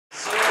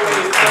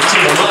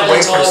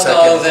talk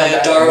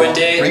of Darwin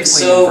Day.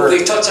 So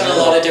we've touched on a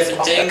lot of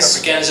different things.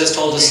 Again, just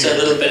told us a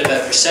little bit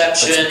about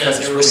perception and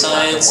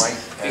neuroscience.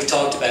 We've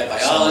talked about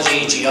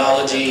biology,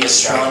 geology,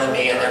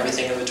 astronomy, and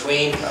everything in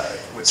between.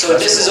 So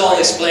this is all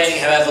explaining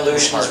how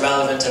evolution is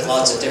relevant in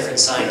lots of different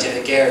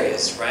scientific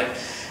areas, right?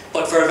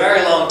 But for a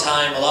very long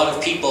time, a lot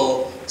of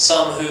people,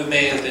 some who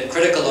may have been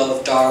critical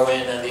of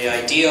Darwin and the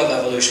idea of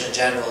evolution in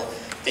general,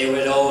 they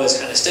would always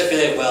kind of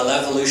stipulate, well,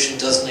 evolution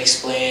doesn't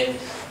explain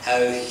how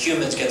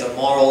humans get their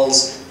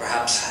morals,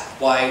 perhaps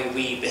why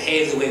we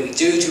behave the way we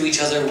do to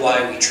each other,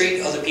 why we treat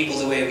other people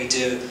the way we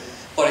do.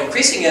 But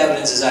increasing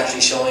evidence is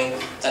actually showing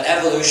that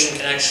evolution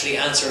can actually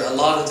answer a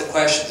lot of the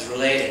questions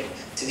relating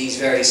to these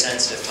very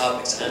sensitive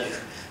topics. And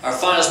our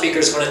final speaker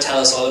is going to tell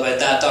us all about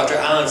that, Dr.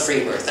 Alan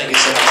Ferrenberg. Thank you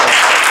so much.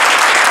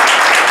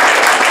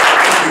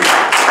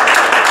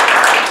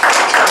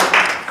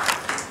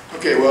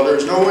 Okay, well,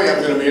 there's no way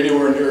I'm going to be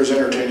anywhere near as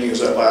entertaining as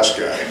that last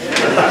guy.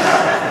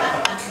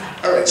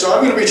 All right, so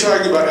I'm going to be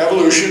talking about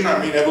evolution. I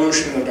mean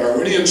evolution in a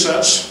Darwinian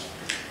sense.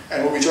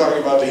 And we'll be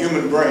talking about the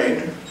human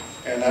brain.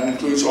 And that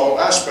includes all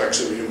aspects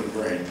of the human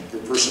brain.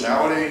 Your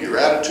personality, your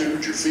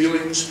attitude, your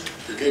feelings,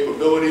 your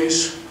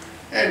capabilities,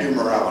 and your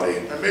morality.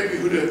 And maybe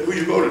who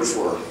you voted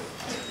for.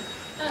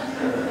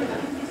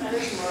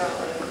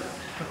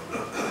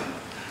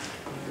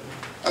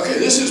 Okay,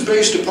 this is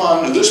based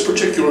upon this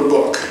particular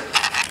book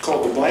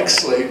called The Blank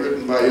Slate,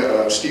 written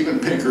by Steven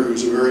Pinker,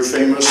 who's a very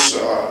famous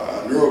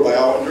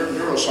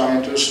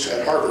neuroscientist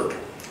at Harvard.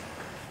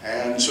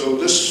 And so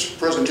this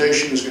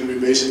presentation is going to be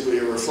basically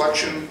a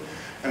reflection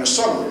and a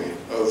summary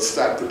of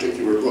that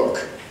particular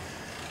book.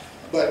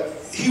 But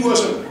he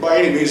wasn't by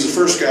any means the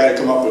first guy to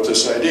come up with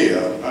this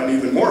idea. An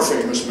even more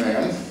famous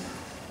man,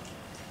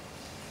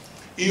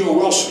 E.O.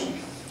 Wilson,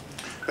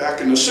 back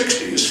in the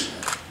 60s,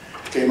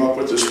 came up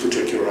with this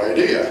particular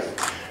idea.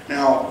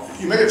 Now,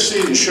 you may have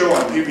seen the show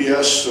on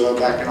PBS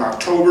back in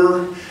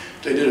October.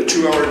 They did a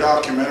 2-hour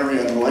documentary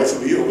on the life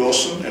of E.O.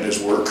 Wilson and his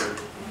work.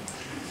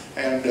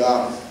 And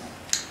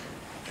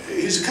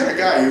he's the kind of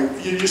guy,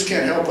 you just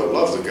can't help but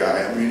love the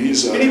guy. I mean,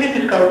 he's... Good evening,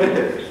 Discovery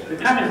visitors. The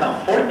time is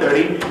now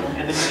 4:30,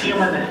 and the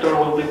museum and the store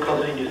will be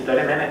closing in just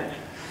 30 minutes.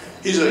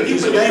 He's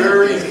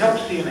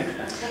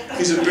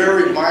a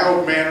very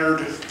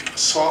mild-mannered,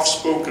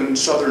 soft-spoken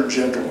Southern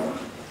gentleman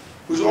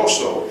who's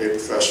also a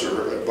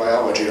professor of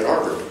biology at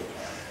Harvard.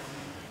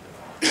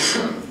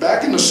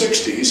 Back in the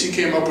 60s, he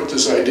came up with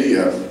this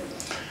idea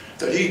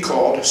that he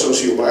called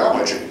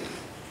sociobiology.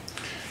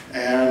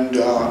 And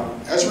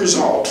as a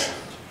result,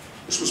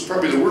 this was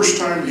probably the worst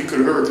time he could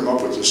have ever come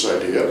up with this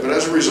idea, but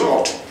as a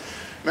result,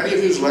 many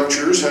of his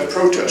lectures had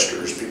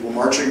protesters, people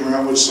marching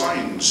around with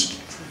signs,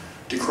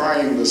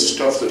 decrying the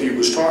stuff that he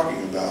was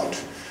talking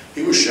about.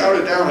 He was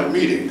shouted down at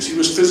meetings. He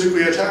was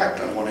physically attacked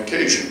on one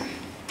occasion.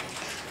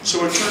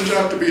 So it turns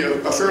out to be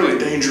a fairly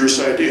dangerous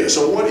idea.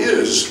 So what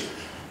is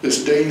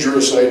this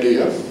dangerous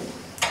idea?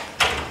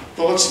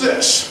 Well, it's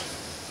this.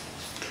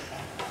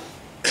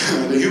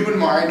 The human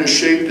mind is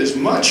shaped as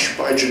much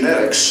by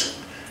genetics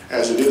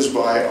as it is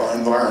by our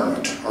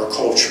environment, our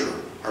culture,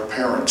 our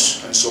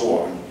parents, and so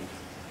on.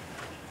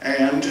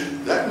 And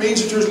that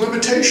means that there's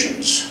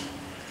limitations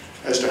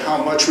as to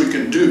how much we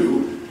can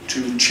do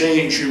to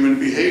change human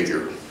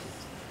behavior.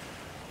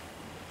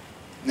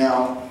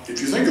 Now,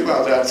 if you think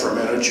about that for a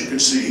minute, you can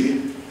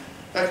see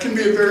that can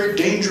be a very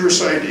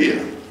dangerous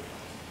idea.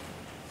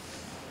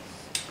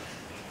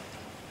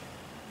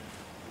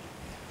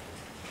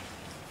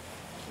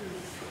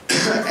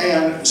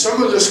 And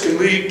some of this can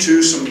lead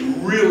to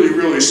some really,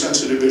 really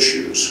sensitive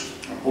issues.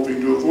 I'm hoping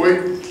to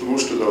avoid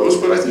most of those,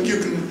 but I think you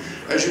can,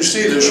 as you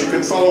see this, you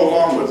can follow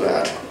along with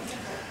that.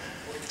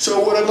 So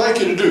what I'd like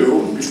you to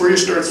do, before you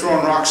start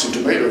throwing rocks and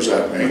tomatoes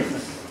at me,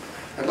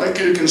 I'd like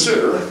you to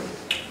consider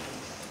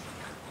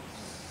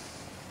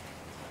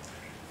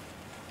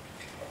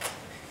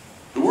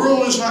the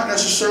world is not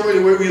necessarily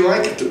the way we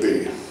like it to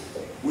be.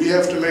 We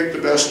have to make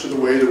the best of the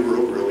way the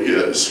world really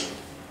is.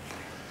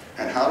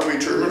 And how do we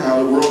determine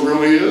how the world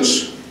really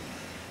is?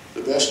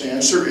 The best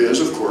answer is,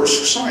 of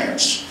course,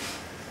 science.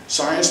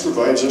 Science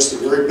provides us the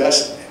very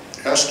best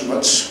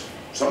estimates.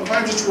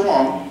 Sometimes it's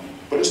wrong,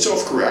 but it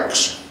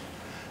self-corrects.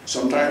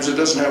 Sometimes it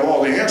doesn't have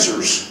all the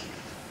answers,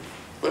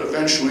 but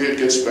eventually it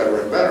gets better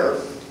and better.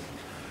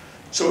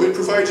 So it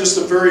provides us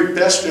the very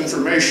best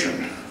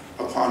information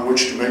upon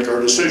which to make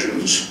our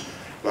decisions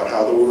about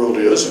how the world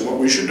is and what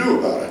we should do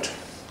about it.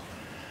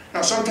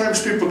 Now,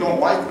 sometimes people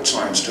don't like what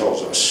science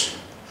tells us.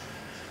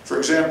 For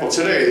example,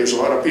 today there's a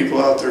lot of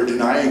people out there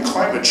denying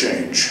climate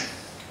change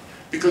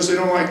because they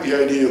don't like the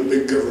idea of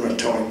big government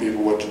telling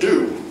people what to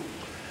do.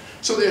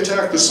 So they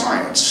attack the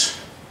science.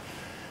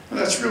 And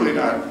that's really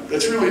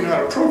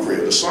not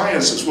appropriate. The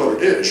science is what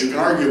it is. You can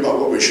argue about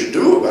what we should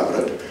do about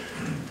it,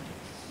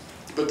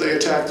 but they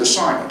attack the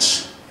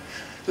science.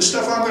 The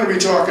stuff I'm going to be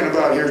talking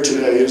about here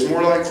today is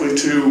more likely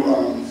to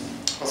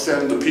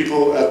offend the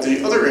people at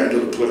the other end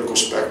of the political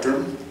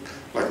spectrum,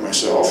 like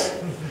myself,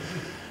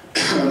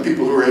 and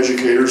people who are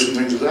educators and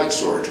things of that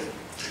sort.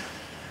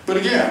 But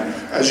again,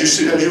 as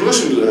you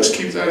listen to this,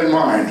 keep that in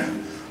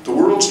mind. The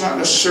world world's not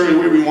necessarily the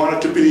way we want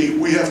it to be.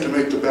 We have to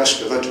make the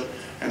best of it,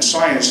 and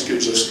science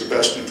gives us the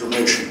best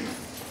information.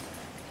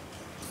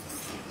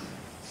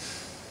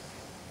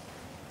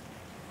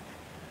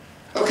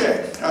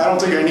 Okay, I don't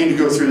think I need to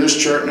go through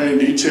this chart in any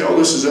detail.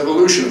 This is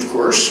evolution, of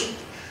course.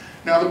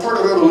 Now, the part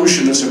of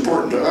evolution that's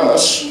important to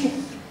us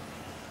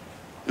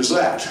is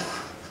that.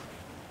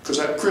 Because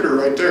that critter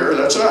right there,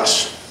 that's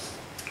us.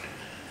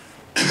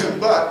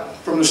 But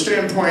from the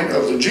standpoint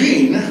of the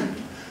gene,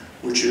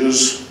 which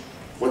is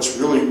what's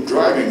really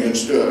driving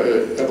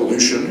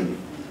evolution,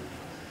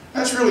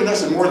 that's really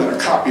nothing more than a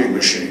copying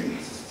machine.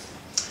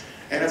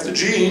 And if the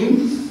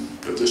gene,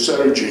 if the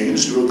set of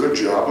genes do a good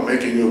job of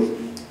making a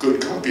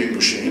good copying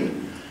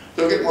machine,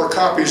 they'll get more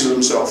copies of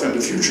themselves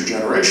into future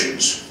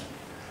generations.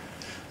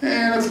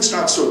 And if it's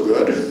not so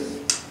good,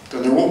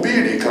 then there won't be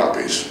any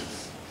copies.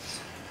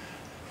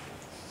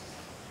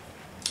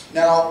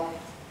 Now,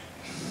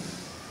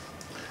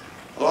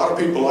 a lot of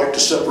people like to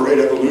separate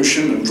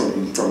evolution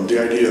from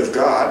the idea of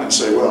God and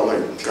say, well,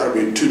 they've got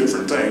to be two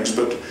different things,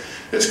 but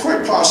it's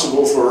quite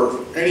possible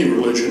for any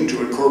religion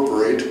to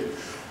incorporate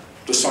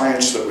the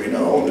science that we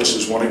know, and this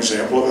is one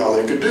example of how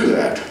they could do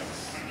that.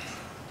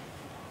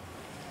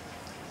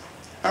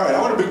 All right,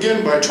 I want to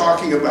begin by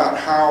talking about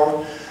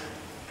how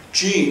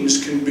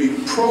genes can be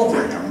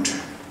programmed,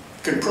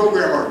 can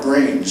program our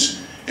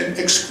brains in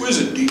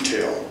exquisite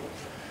detail.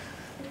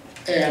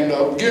 And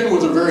I'll begin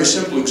with a very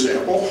simple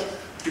example.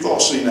 You've all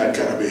seen that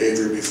kind of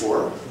behavior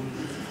before.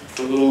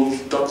 The little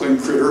duckling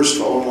critters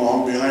follow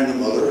along behind the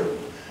mother.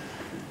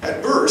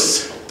 At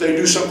birth, they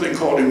do something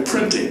called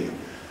imprinting,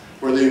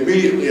 where they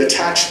immediately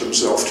attach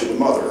themselves to the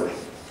mother,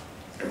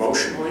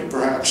 emotionally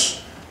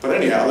perhaps, but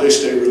anyhow, they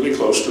stay really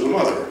close to the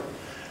mother.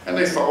 And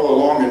they follow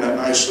along in that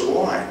nice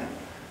little line.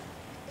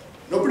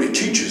 Nobody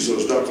teaches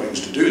those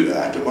ducklings to do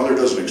that. The mother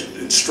doesn't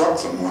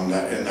instruct them on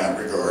that in that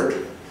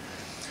regard.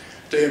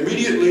 They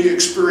immediately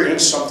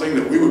experience something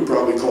that we would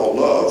probably call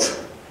love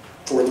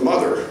for the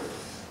mother.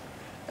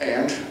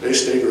 And they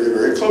stay very,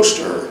 very close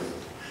to her.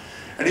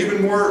 An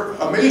even more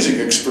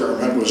amazing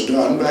experiment was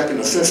done back in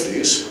the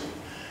 50s,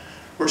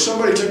 where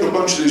somebody took a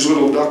bunch of these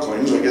little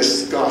ducklings, I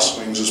guess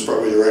goslings is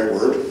probably the right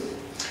word,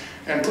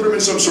 and put them in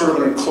some sort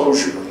of an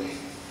enclosure.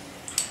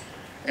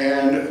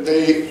 And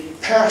they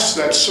passed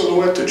that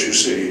silhouette that you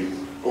see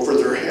over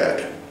their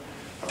head,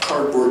 a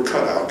cardboard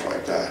cutout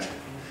like that.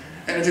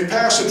 And if you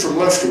pass it from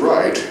left to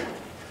right,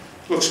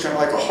 it looks kind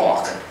of like a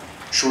hawk,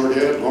 short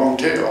head, long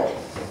tail.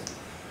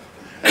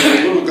 And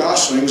the little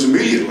goslings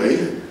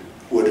immediately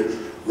would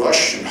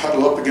rush and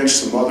huddle up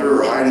against the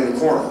mother or hide in the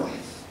corner,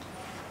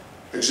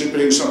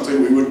 exhibiting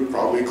something we would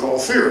probably call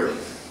fear.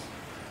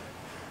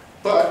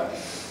 But,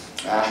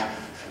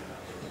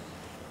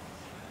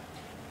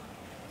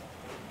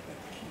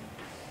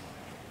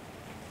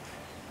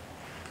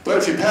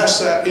 if you pass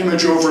that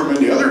image over them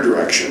in the other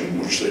direction,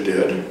 which they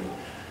did,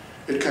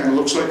 it kind of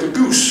looks like a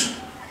goose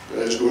that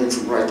is going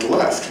from right to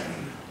left.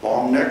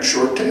 Long neck,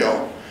 short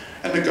tail.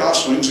 And the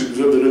goslings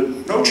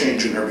exhibited no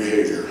change in their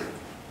behavior.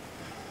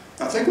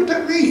 Now think what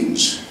that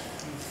means.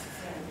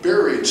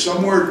 Buried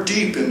somewhere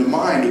deep in the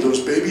mind of those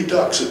baby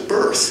ducks at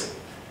birth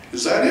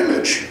is that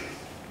image.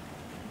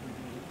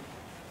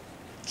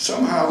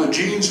 Somehow the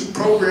genes have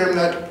programmed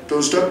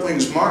those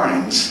ducklings'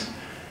 minds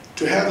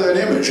to have that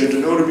image and to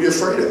know to be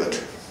afraid of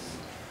it.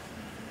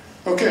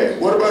 Okay,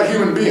 what about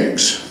human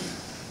beings?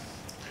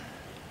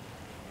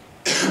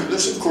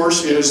 This, of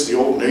course, is the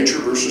old nature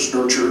versus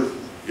nurture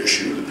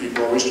issue that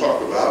people always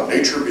talk about.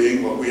 Nature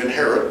being what we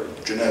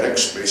inherit,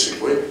 genetics,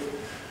 basically,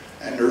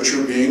 and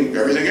nurture being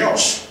everything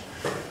else.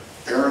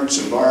 Parents,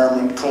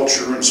 environment,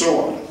 culture, and so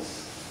on.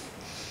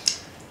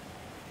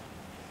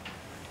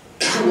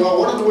 Well,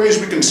 one of the ways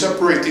we can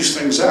separate these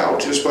things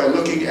out is by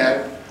looking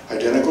at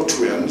identical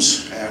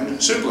twins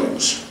and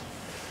siblings.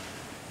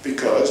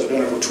 Because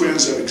identical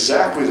twins have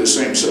exactly the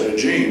same set of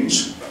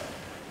genes,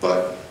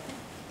 but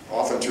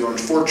often through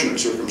unfortunate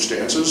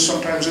circumstances,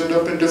 sometimes end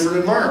up in different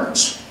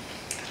environments.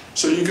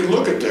 So you can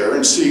look at there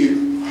and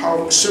see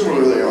how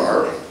similar they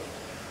are,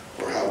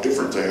 or how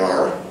different they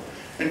are,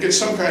 and get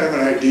some kind of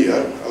an idea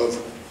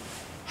of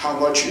how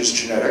much is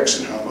genetics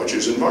and how much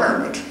is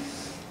environment.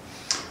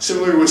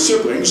 Similarly with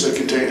siblings, they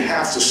contain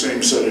half the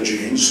same set of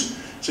genes,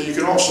 so you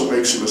can also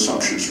make some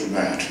assumptions from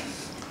that.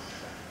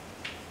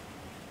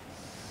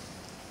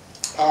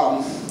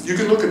 You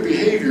can look at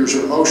behaviors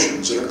or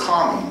emotions that are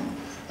common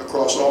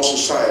across all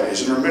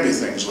societies, and there are many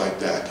things like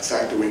that. The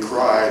fact that we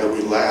cry, that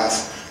we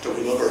laugh, that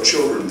we love our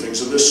children,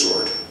 things of this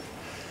sort.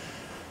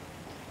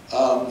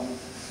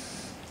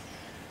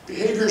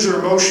 Behaviors or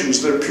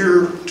emotions that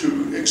appear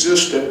to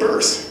exist at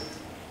birth.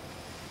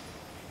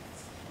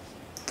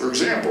 For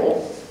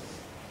example,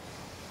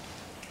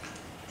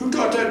 who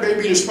taught that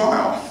baby to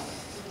smile?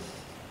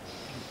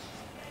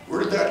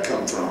 Where did that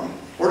come from?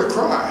 Or to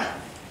cry?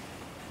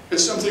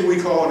 It's something we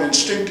call an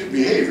instinctive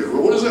behavior.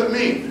 Well, what does that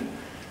mean?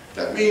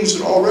 That means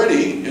that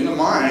already in the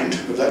mind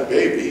of that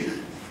baby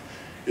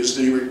is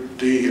the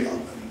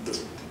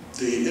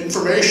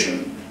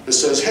information that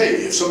says, hey,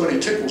 if somebody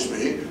tickles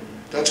me,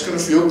 that's going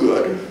to feel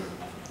good.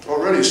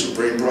 already some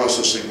brain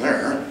processing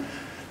there.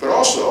 But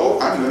also,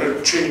 I'm going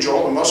to change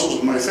all the muscles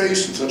in my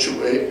face in such a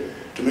way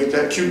to make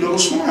that cute little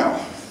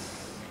smile.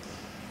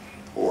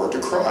 Or to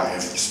cry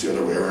if it's the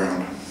other way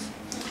around.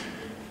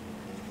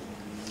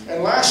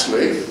 And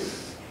lastly,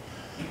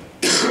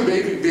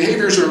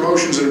 behaviors or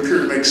emotions that appear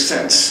to make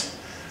sense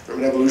from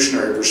an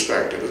evolutionary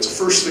perspective. It's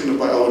the first thing the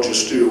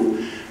biologists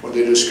do when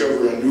they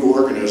discover a new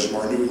organism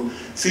or a new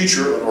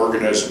feature of an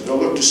organism. They'll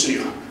look to see,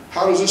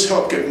 how does this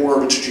help get more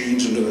of its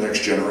genes into the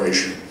next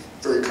generation?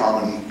 Very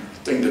common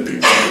thing that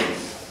people do.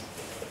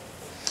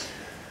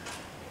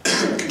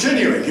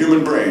 Continuing,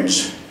 human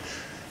brains.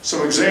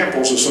 Some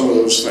examples of some of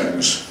those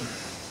things.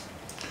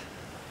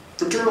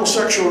 Fraternal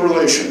sexual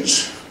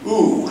relations.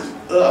 Ooh,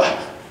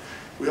 ugh.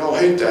 We all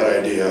hate that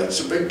idea. It's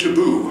a big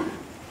taboo.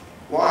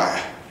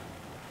 Why?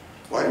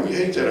 Why do we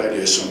hate that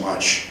idea so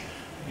much?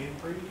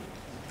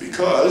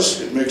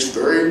 Because it makes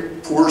very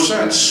poor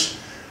sense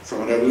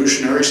from an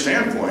evolutionary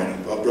standpoint.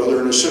 A brother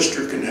and a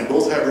sister can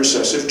both have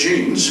recessive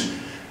genes,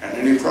 and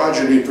any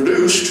progeny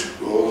produced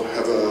will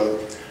have a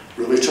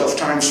really tough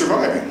time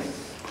surviving.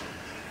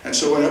 And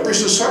so in every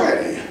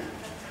society,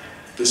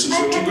 this is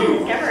a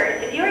taboo.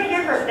 If you are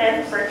here for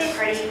Ben's birthday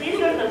party, please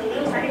go to the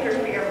blue party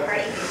room for your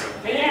party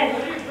favorites. Again,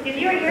 if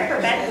you are here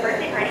for Ben's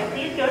birthday party,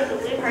 please go to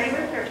the blue party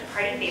room for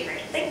party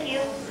favorites. Thank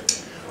you.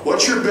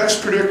 What's your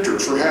best predictor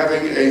for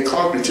having a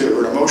cognitive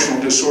or an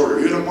emotional disorder,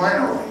 even a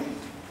minor one?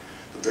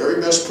 The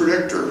very best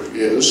predictor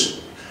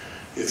is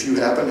if you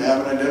happen to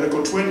have an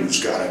identical twin who's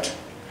got it.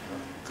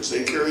 Because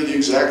they carry the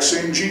exact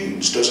same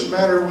genes. Doesn't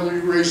matter whether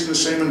you're raised in the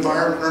same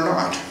environment or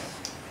not.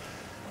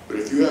 But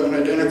if you have an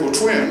identical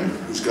twin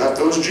who's got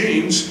those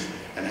genes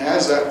and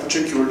has that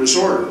particular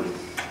disorder,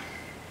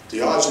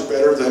 the odds are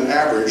better than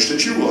average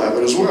that you will have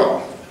it as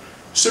well.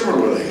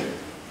 Similarly,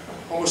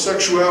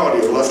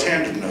 homosexuality or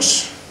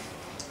left-handedness.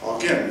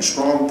 Again,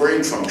 strong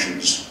brain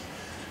functions.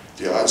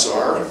 The odds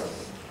are,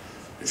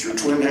 if your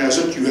twin has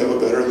it, you have a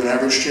better than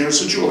average chance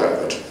that you'll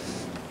have it.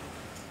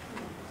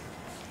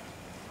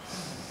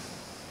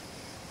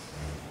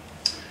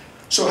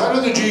 So how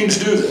do the genes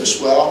do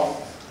this? Well,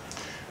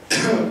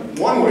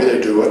 one way they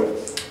do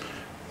it,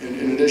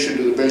 in addition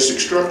to the basic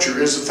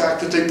structure, is the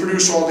fact that they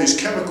produce all these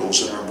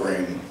chemicals in our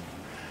brain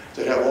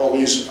that have all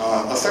these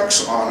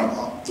effects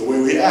on the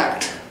way we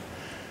act.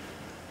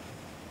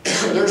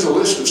 There's a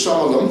list of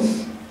some of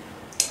them.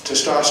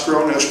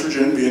 Testosterone,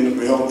 estrogen being the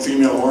male and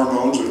female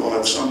hormones, we all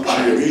have some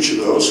degree of each of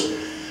those.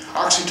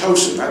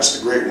 Oxytocin, that's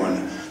the great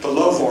one. The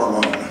love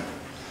hormone,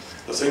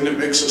 the thing that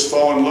makes us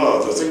fall in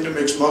love, the thing that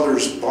makes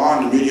mothers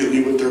bond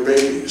immediately with their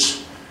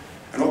babies.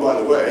 And oh,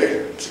 by the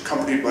way, it's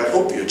accompanied by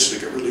opiates that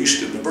get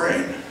released in the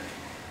brain. It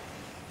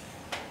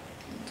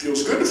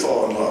feels good to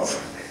fall in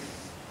love.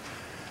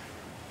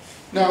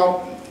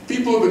 Now,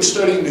 people have been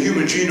studying the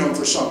human genome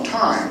for some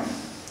time,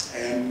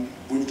 and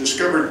we've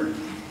discovered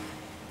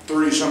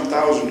 30-some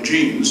thousand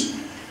genes.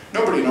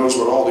 Nobody knows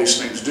what all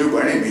these things do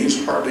by any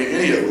means. Hardly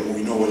any of them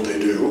we know what they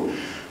do.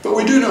 But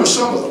we do know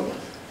some of them.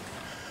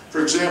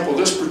 For example,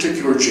 this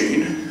particular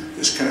gene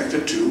is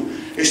connected to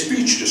a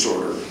speech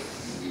disorder.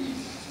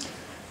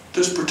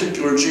 This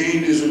particular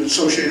gene is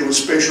associated with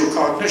spatial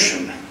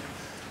cognition,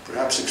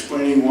 perhaps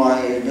explaining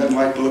why men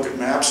like to look at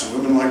maps and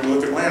women like to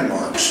look at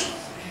landmarks.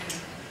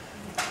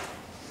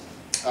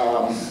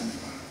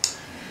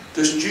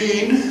 This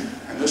gene,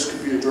 and this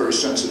could be a very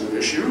sensitive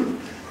issue,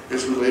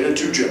 is related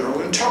to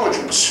general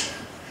intelligence.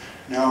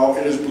 Now,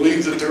 it is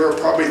believed that there are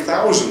probably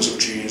thousands of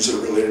genes that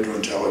are related to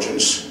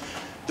intelligence.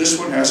 This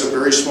one has a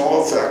very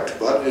small effect,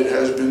 but it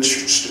has been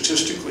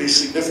statistically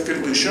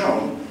significantly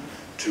shown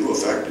to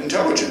affect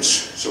intelligence.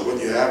 So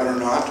whether you have it or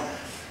not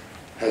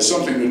has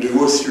something to do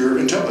with your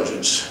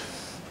intelligence.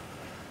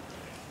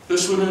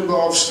 This one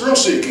involves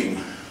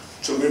thrill-seeking.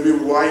 So maybe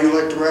why you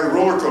like to ride a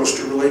roller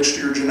coaster relates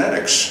to your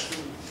genetics.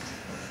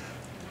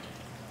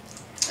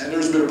 And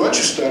there's been a bunch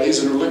of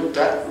studies that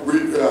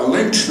are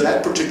linked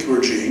that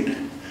particular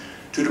gene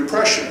to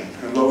depression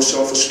and low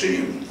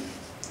self-esteem.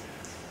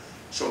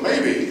 So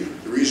maybe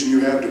the reason you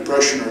have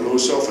depression or low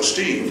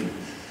self-esteem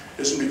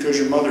isn't because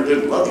your mother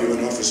didn't love you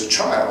enough as a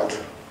child.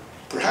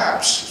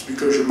 Perhaps it's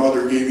because your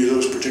mother gave you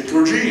those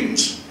particular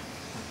genes.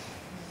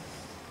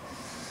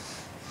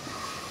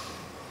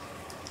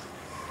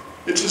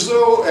 It's as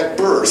though at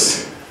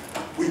birth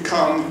we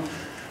come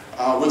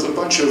with a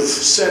bunch of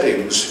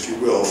settings, if you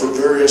will, for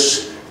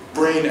various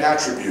brain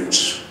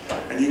attributes.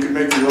 And you can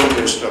make your own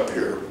list up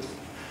here.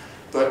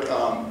 But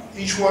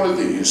each one of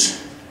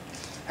these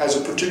has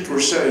a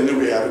particular setting that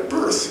we have at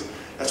birth.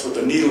 That's what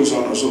the needles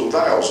on those little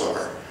dials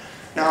are.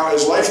 Now,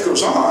 as life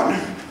goes on,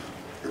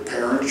 your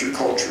parents, your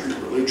culture, your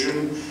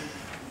religion,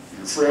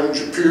 your friends,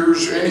 your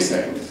peers,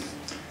 anything,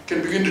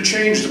 can begin to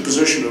change the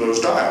position of those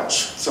dials.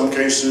 Some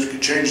cases you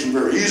can change them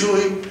very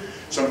easily.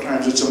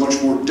 Sometimes it's a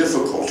much more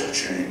difficult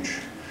change.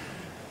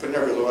 But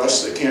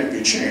nevertheless, they can't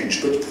be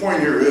changed. But the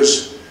point here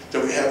is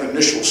that we have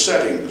initial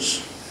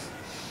settings.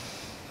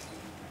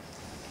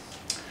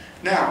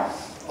 Now,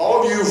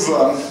 all of you've,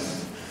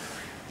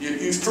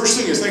 first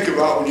thing you think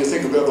about when you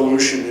think of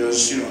evolution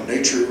is,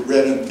 nature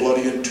red and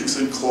bloody and tooth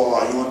and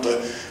claw. You want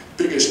the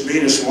biggest,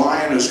 meanest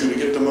lion is going to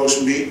get the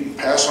most meat and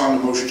pass on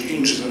the most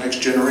genes to the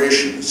next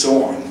generation, and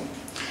so on.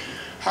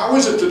 How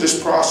is it that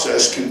this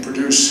process can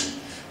produce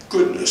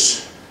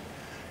goodness?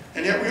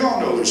 And yet we all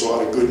know there's a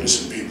lot of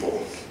goodness in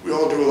people. We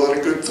all do a lot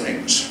of good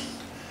things.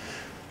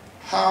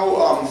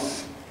 How,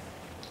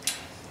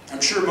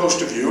 I'm sure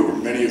most of you, or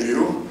many of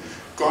you,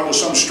 gone to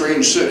some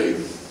strange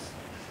city.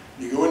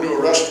 You go into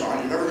a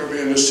restaurant, you're never going to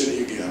be in this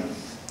city again.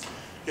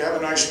 You have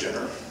a nice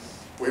dinner,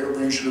 waiter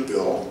brings you the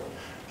bill,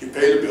 you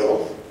pay the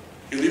bill,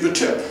 you leave a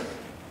tip.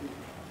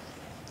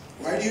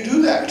 Why do you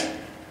do that?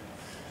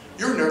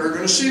 You're never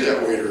going to see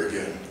that waiter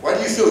again. Why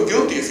do you feel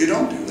guilty if you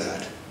don't do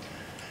that?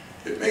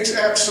 It makes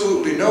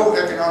absolutely no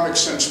economic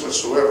sense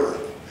whatsoever.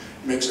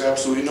 It makes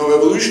absolutely no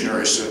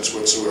evolutionary sense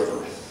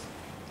whatsoever.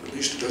 At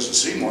least it doesn't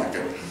seem like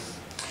it.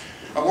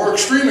 A more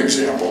extreme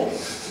example.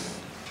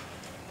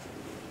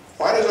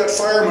 Why does that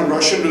fireman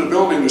rush into the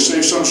building to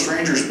save some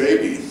stranger's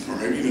baby, or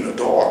maybe even a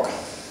dog?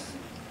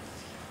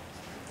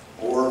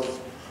 Or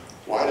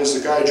why does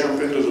the guy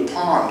jump into the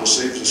pond to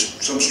save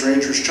some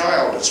stranger's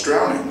child that's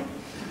drowning?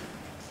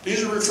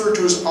 These are referred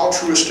to as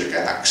altruistic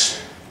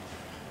acts.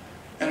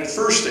 And at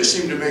first they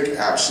seem to make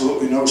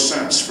absolutely no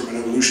sense from an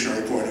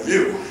evolutionary point of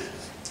view.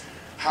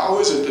 How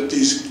is it that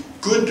these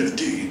good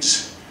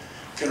deeds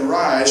can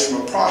arise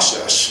from a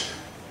process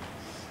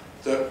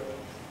that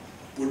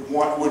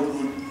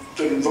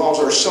that involves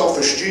our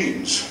selfish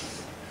genes?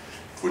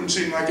 It wouldn't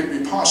seem like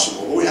it'd be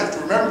possible. What we have to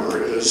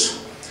remember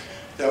is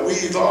that we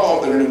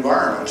evolved in an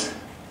environment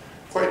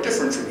quite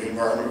different from the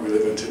environment we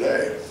live in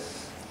today.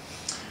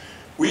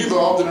 We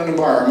evolved in an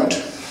environment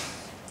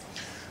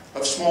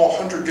of small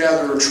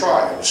hunter-gatherer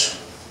tribes,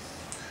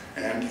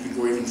 and you can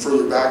go even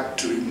further back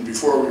to even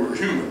before we were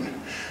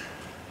human.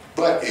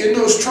 But in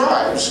those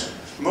tribes,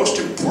 the most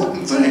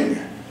important thing.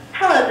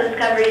 Hello,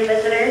 Discovery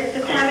visitors.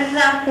 The time is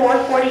now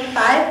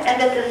 4:45,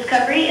 and the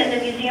Discovery and the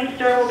museum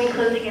store will be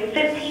closing in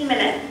 15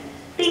 minutes.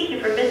 Thank you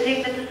for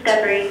visiting the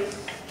Discovery.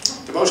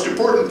 The most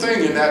important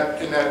thing in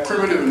that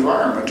primitive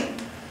environment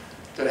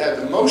that had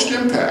the most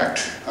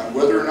impact on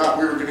whether or not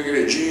we were going to get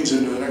our genes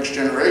into the next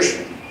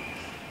generation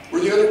were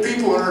the other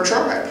people in our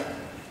tribe.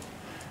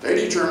 They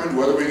determined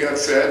whether we got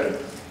fed,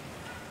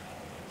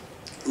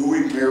 who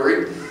we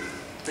married,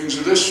 things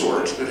of this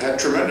sort that had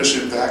tremendous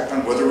impact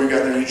on whether we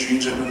got any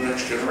genes into the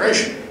next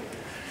generation.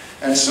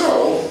 And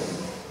so,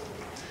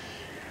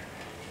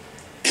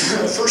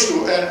 first of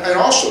all, and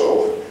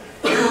also,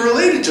 we were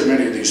related to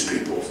many of these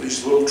people.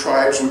 These little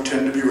tribes would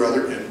tend to be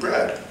rather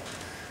inbred.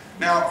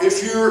 Now,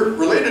 if you're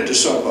related to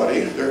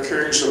somebody, they're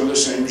carrying some of the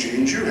same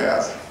genes you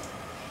have.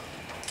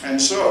 And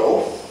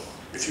so,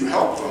 if you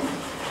help them,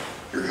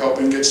 you're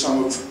helping get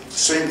some of the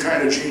same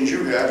kind of genes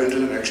you have into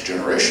the next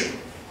generation.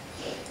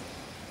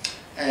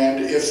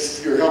 And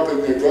if you're helping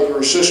a brother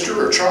or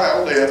sister or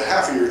child, they have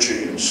half of your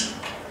genes.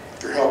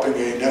 If you're helping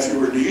a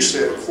nephew or niece, they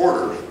have a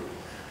quarter.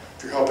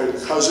 If you're helping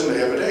a cousin, they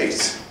have an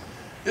eighth.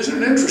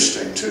 Isn't it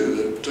interesting, too,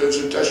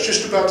 that that's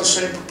just about the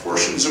same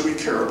proportions that we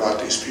care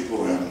about these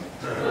people in?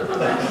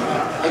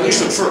 At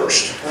least at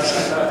first.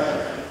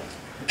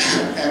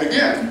 And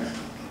again,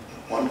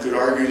 one could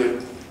argue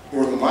that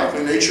more than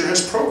likely nature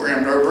has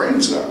programmed our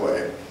brains that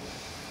way.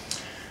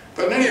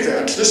 But in any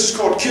event, this is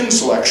called kin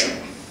selection.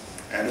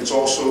 And it's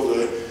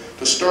also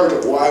the start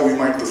of why we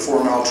might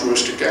perform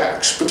altruistic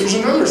acts. But there's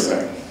another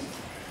thing.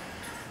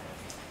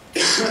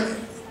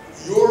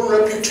 Your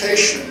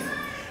reputation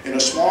in a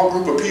small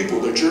group of people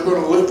that you're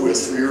going to live with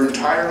for your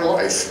entire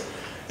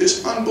life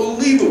is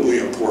unbelievably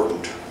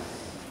important.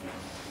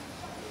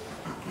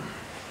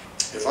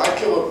 If I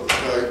kill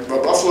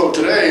a buffalo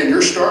today and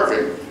you're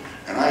starving,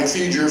 and I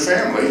feed your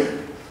family,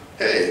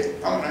 hey,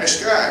 I'm a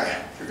nice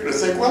guy. You're going to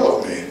think well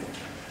of me.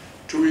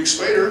 2 weeks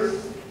later,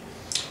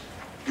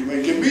 you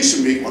may give me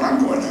some meat when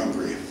I'm going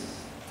hungry.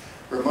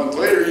 Or a month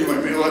later, you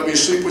might let me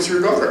sleep with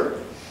your daughter.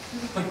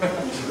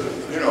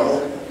 You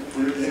know,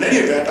 in any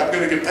event, I'm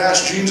going to get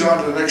passed genes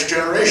on to the next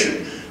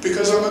generation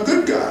because I'm a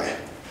good guy.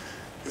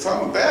 If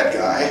I'm a bad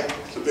guy,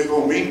 the big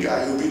old mean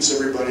guy who beats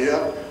everybody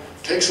up,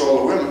 takes all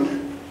the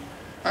women,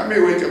 I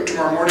may wake up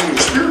tomorrow morning with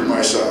a spear in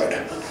my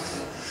side.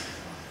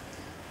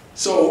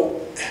 So,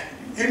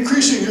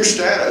 increasing your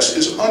status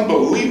is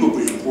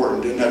unbelievably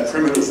important in that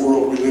primitive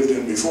world we lived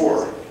in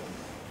before.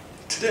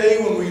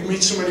 Today, when we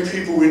meet so many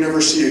people we never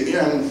see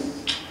again,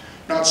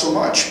 not so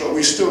much, but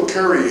we still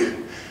carry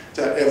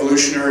that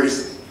evolutionary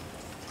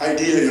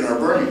idea in our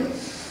brain.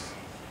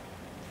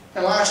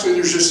 And lastly,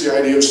 there's just the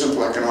idea of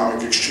simple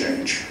economic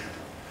exchange.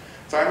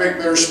 If I make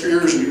better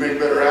spears and you make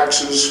better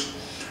axes,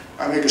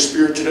 I make a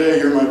spear today,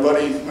 you're my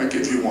buddy, I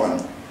give you one.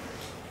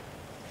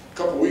 A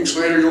couple weeks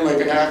later, you'll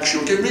make an axe,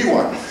 you'll give me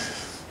one.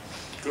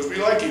 Because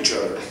we like each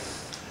other.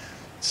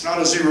 It's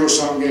not a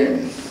zero-sum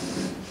game.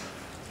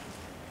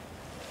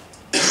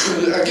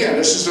 Again,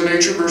 this is the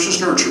nature versus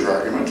nurture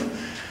argument.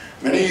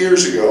 Many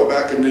years ago,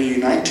 back in the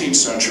 19th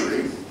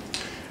century,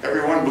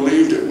 everyone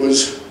believed it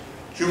was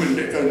human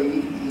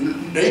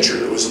nature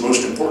that was the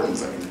most important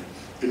thing.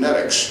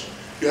 Genetics.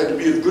 You had to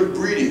be of good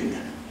breeding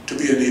to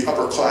be in the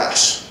upper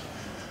class.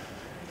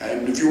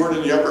 And if you weren't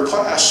in the upper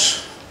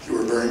class, you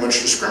were very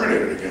much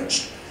discriminated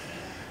against.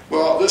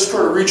 Well, this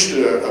sort of reached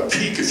a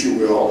peak, if you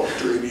will,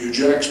 during the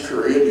eugenics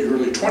period, the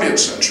early 20th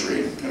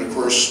century, and of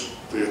course,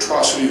 the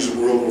atrocities of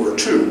World War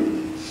II.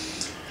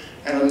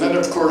 And then,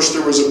 of course,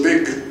 there was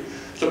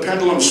the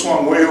pendulum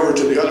swung way over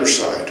to the other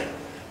side,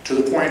 to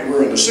the point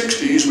where in the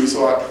 60s we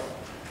thought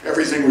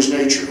everything was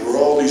nature. There were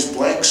all these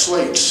blank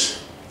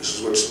slates. This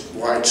is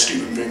why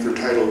Steven Pinker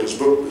titled his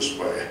book this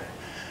way.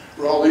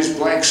 There were all these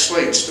blank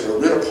slates that are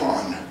writ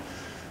upon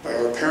by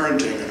our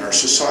parenting and our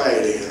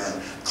society and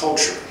our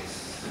culture.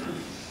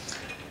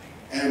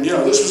 And you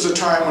know, this was the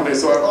time when they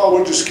thought, oh,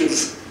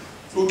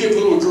 we'll give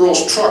little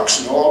girls trucks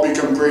and they'll all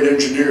become great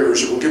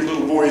engineers, or we'll give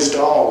little boys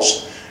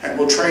dolls and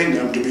we'll train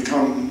them to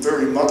become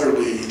very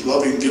motherly,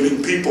 loving,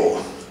 giving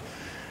people.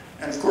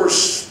 And of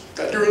course,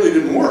 that really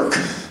didn't work.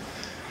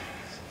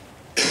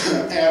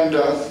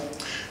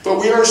 But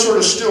we are sort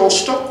of still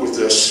stuck with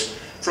this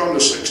from the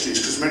 60s,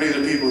 because many of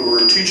the people who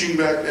were teaching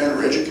back then,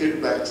 or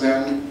educated back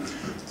then,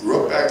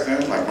 grew up back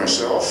then, like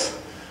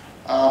myself,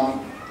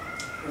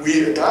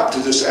 we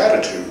adopted this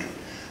attitude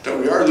that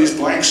we are these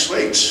blank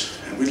slates,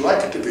 and we'd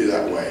like it to be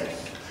that way,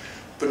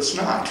 but it's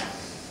not.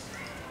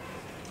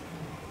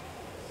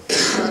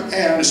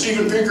 And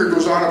Steven Pinker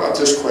goes on about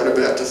this quite a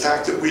bit, the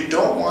fact that we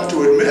don't want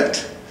to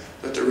admit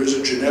that there is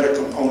a genetic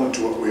component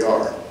to what we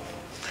are.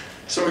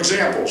 Some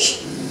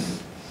examples.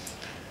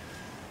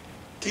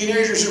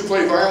 Teenagers who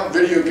play violent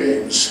video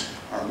games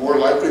are more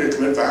likely to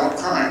commit violent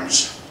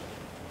crimes.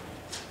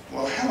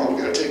 Well, hell,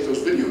 we got to take those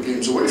video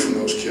games away from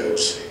those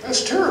kids.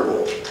 That's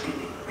terrible.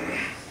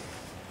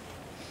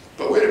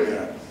 But wait a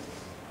minute.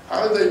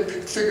 How did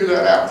they figure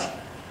that out?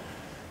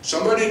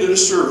 Somebody did a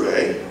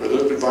survey where they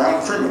looked at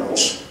violent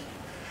criminals,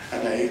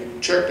 and they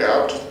checked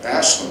out,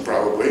 asked them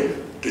probably,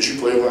 did you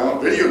play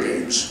violent video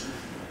games?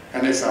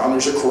 And they found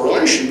there's a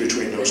correlation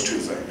between those two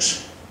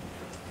things.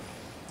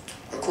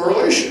 A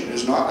correlation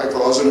is not a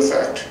cause and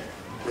effect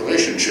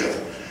relationship.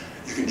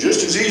 You can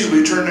just as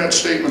easily turn that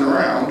statement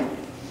around,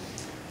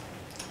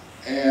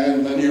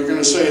 and then you're going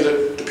to say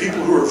that the people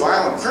who are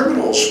violent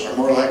criminals are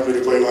more likely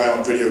to play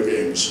violent video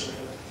games.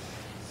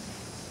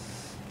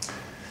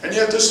 And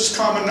yet this is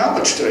common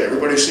knowledge today.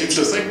 Everybody seems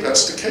to think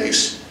that's the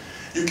case.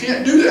 You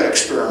can't do that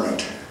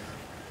experiment.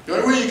 The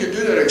only way you can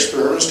do that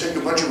experiment is take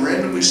a bunch of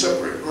random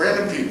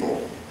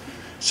people,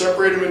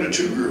 separate them into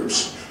two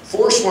groups,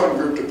 force one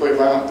group to play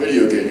violent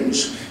video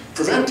games,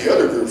 prevent the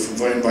other group from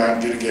playing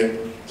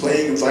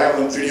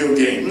violent video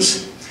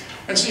games,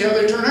 and see how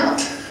they turn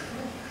out.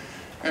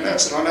 And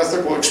that's an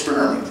unethical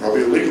experiment,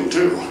 probably illegal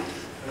too.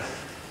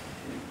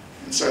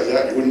 Besides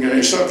that, you wouldn't get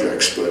any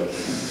subjects, but...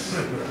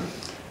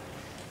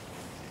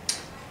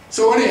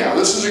 So anyhow,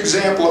 this is an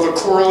example of a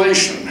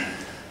correlation.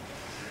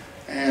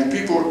 And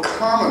people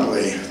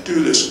commonly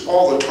do this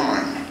all the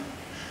time.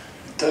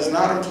 It does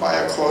not imply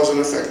a cause and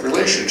effect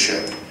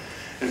relationship.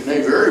 It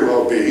may very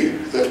well be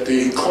that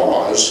the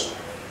cause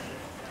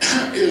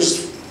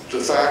is the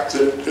fact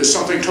that it's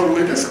something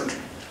totally different.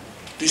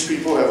 These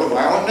people have a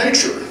violent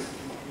nature.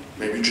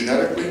 Maybe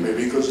genetically,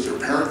 maybe because of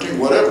their parenting,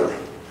 whatever.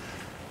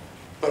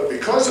 But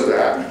because of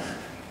that,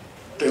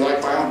 they like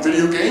violent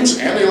video games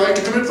and they like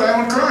to commit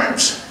violent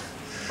crimes.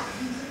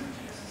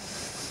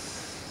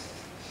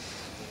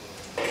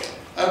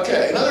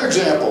 Okay, another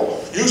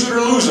example. Use it or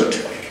lose it.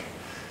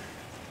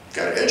 You've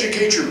got to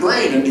educate your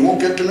brain and you won't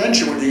get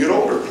dementia when you get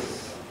older.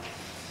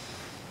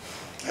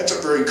 That's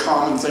a very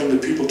common thing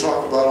that people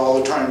talk about all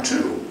the time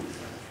too.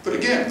 But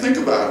again, think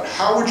about it.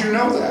 How would you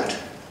know that?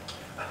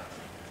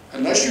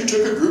 Unless you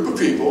took a group of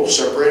people,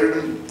 separated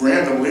them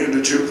randomly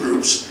into two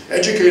groups,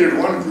 educated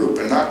one group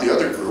and not the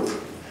other group,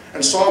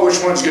 and saw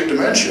which ones get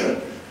dementia,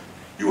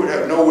 you would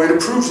have no way to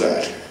prove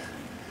that.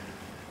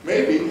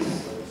 Maybe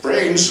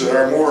brains that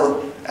are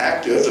more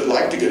active, that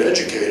like to get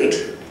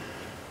educated,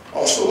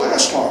 also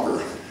last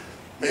longer.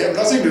 May have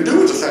nothing to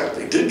do with the fact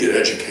they did get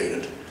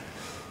educated.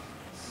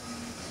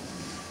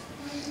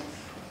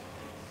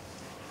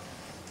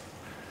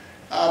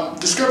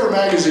 Discover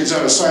magazine's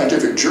not a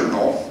scientific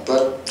journal,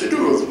 but they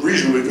do a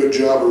reasonably good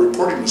job of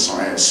reporting the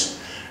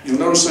science. You'll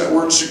notice that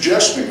word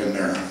suggesting in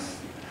there.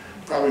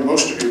 Probably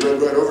most of you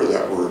read right over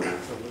that word.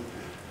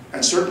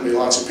 And certainly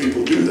lots of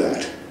people do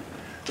that.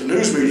 The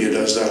news media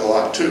does that a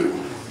lot too.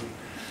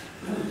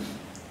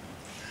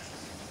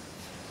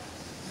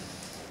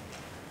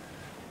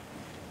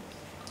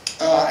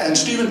 And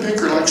Steven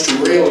Pinker likes to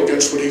rail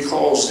against what he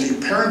calls the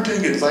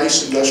parenting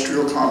advice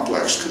industrial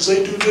complex, because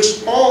they do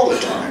this all the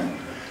time.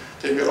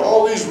 They've got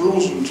all these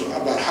rules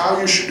about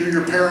how you should do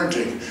your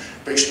parenting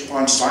based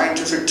upon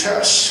scientific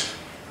tests,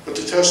 but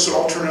the tests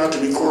all turn out to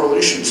be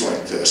correlations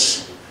like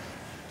this.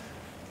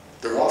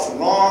 They're often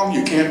wrong,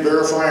 you can't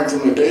verify them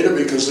from the data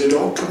because they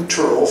don't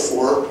control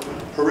for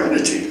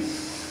heredity.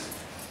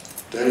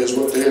 That is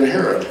what they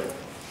inherit.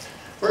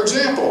 For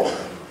example,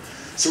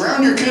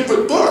 surround your kid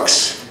with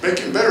books. Make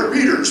them better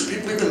readers.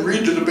 People even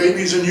read to the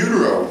babies in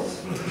utero.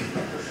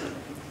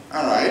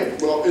 All right,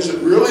 well, is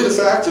it really the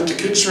fact that the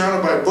kid's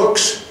surrounded by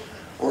books,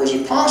 or is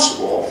it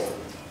possible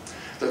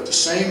that the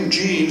same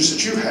genes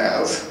that you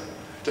have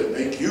that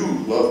make you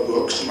love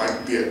books,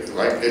 like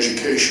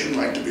education,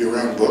 like to be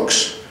around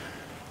books,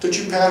 that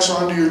you pass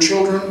on to your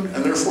children,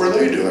 and therefore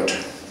they do it.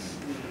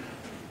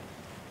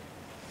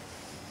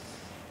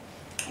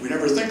 We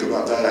never think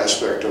about that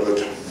aspect of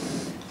it.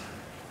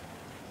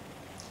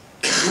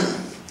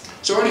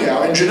 So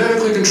anyhow, in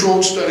genetically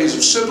controlled studies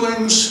of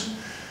siblings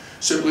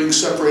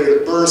separated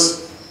at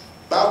birth,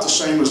 about the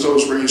same as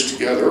those raised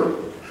together.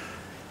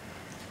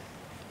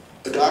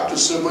 Adopted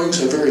siblings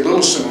have very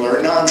little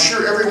similarity. Now, I'm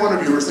sure every one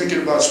of you are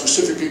thinking about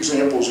specific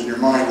examples in your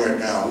mind right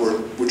now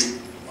which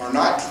are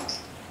not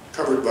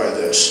covered by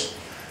this.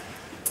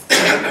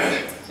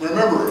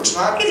 Remember, it's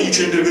not each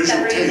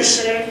individual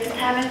case. The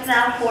time is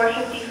now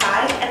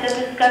 4:55, and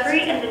the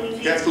Discovery and the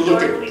Museum You have to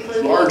look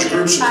at large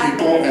groups of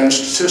people and We hope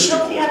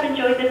statistically. you have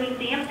enjoyed the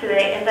museum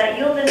today, and that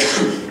you'll visit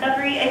the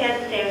Discovery again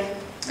soon.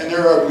 And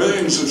there are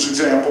millions of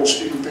examples.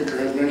 Steven Pinker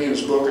has many in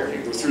his book. I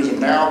can't go through them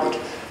now, but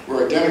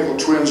where identical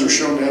twins are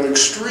shown to have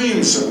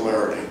extreme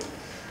similarity.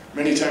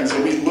 Many times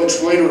they meet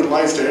much later in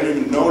life, they haven't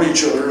even known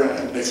each other,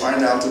 and they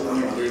find out that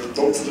they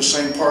vote for the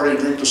same party,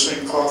 drink the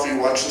same coffee,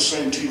 watch the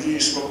same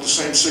TV, smoke the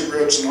same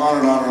cigarettes, and on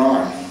and on and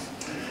on.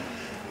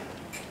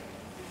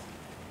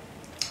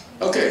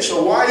 Okay,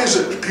 so why is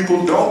it that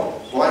people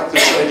don't like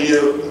this idea,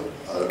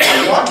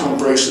 they want to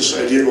embrace this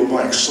idea of a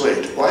blank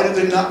slate? Why do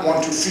they not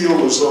want to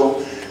feel as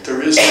though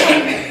there is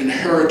some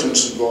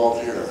inheritance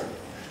involved here?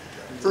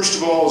 First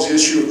of all is the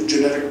issue of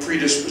genetic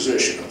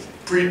predisposition,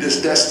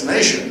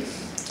 predestination.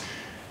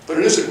 But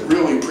it isn't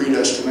really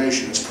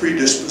predestination, it's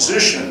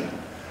predisposition.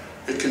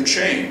 It can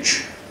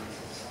change.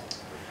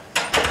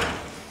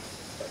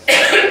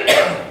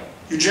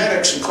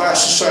 Eugenics and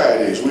class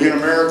societies. We in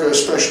America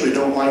especially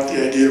don't like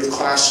the idea of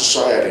class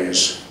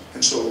societies.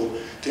 And so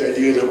the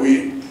idea that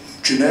we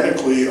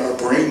genetically, our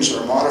brains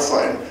are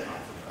modified,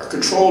 are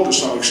controlled to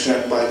some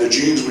extent by the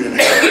genes we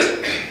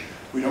inherit.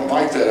 We don't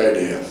like that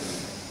idea.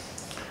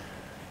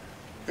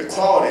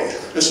 Equality.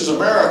 This is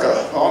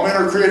America. All men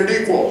are created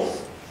equal.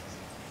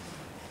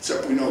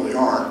 Except we know they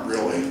aren't,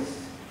 really.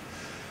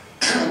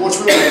 What's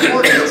really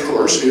important, of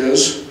course,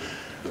 is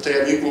that they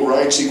have equal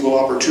rights, equal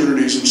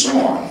opportunities, and so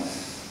on.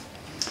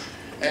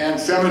 And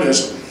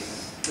feminism.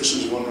 This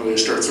is one where they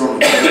start throwing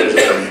tomatoes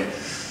at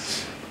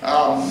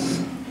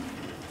me.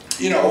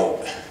 You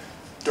know,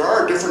 there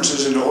are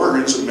differences in the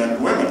organs of men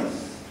and women.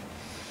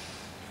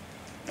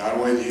 Not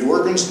only the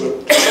organs,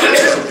 but the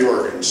sizes of the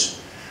organs.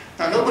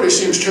 Now, nobody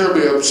seems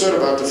terribly upset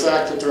about the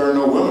fact that there are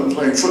no women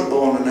playing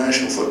football in the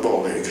National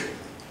Football League.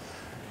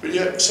 But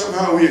yet,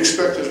 somehow we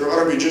expect that there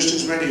ought to be just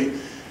as many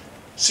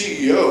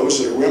CEOs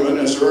that are women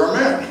as there are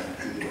men.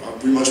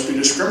 And we must be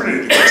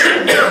discriminated against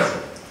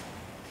women.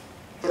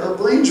 But our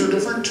brains are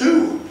different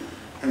too,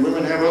 and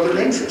women have other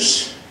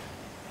interests.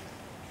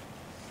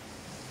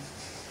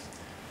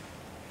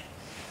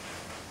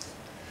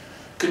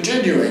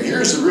 Continuing,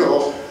 here's the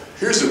real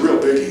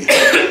biggie,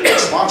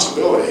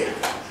 responsibility.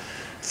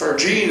 If our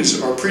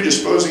genes are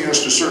predisposing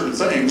us to certain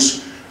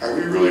things, are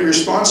we really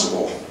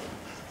responsible?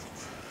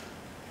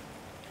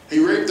 He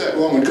raped that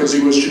woman because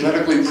he was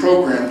genetically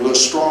programmed with a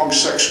strong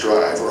sex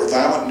drive or a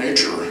violent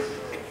nature.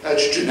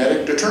 That's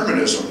genetic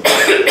determinism.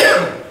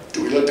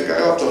 Do we let the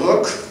guy off the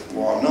hook?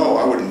 Well, no,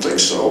 I wouldn't think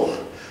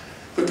so.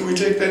 But do we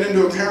take that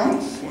into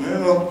account?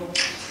 Well,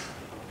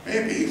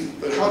 maybe.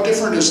 But how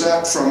different is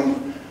that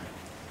from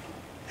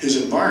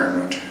his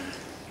environment?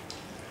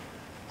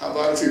 How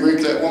about if he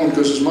raped that woman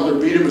because his mother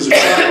beat him as a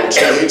child,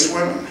 so he hates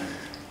women?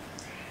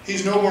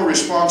 He's no more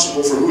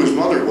responsible for who his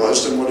mother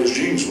was than what his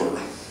genes were.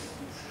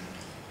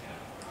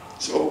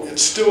 So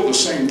it's still the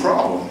same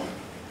problem.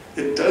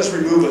 It does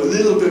remove a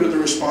little bit of the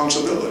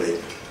responsibility.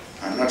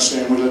 I'm not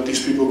saying we let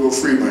these people go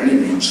free by any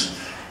means.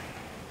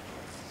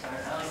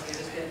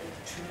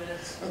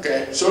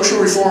 Okay, social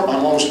reform,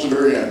 I'm almost at the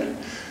very end.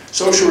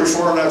 Social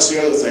reform, that's the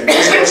other thing.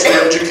 Most of us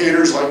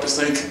educators like to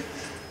think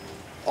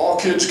all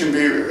kids can be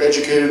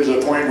educated to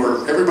the point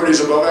where everybody's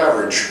above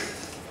average.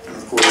 And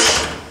of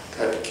course,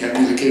 that can't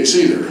be the case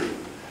either.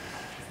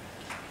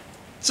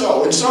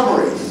 So, in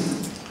summary,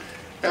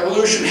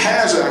 evolution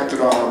has acted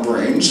on our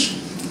brains,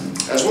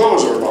 as well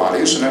as our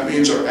bodies, and that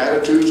means our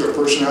attitudes, our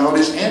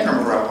personalities, and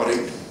our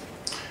morality.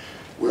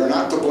 We are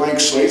not the blank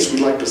slates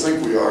we'd like to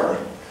think we are.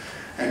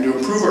 And to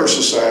improve our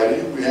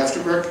society, we have to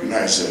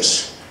recognize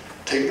this.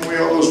 Taking away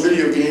all those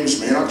video games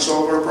may not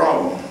solve our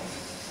problem.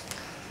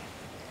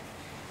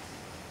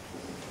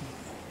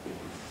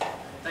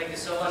 Thank you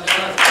so much,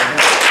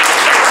 John.